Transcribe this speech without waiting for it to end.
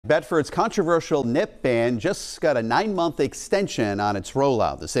Bedford's controversial nip ban just got a 9-month extension on its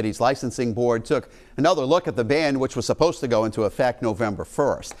rollout. The city's licensing board took another look at the ban, which was supposed to go into effect November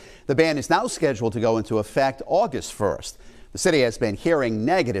 1st. The ban is now scheduled to go into effect August 1st. The city has been hearing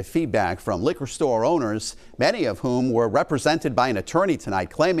negative feedback from liquor store owners, many of whom were represented by an attorney tonight,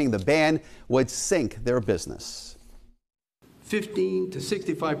 claiming the ban would sink their business. 15 to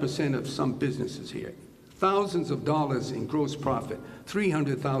 65% of some businesses here. Thousands of dollars in gross profit,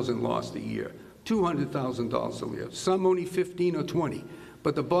 $300,000 lost a year, $200,000 a year, some only 15 or 20.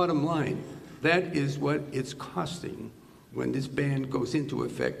 But the bottom line, that is what it's costing when this ban goes into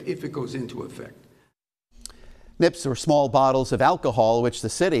effect, if it goes into effect. Nips are small bottles of alcohol, which the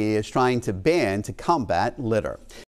city is trying to ban to combat litter.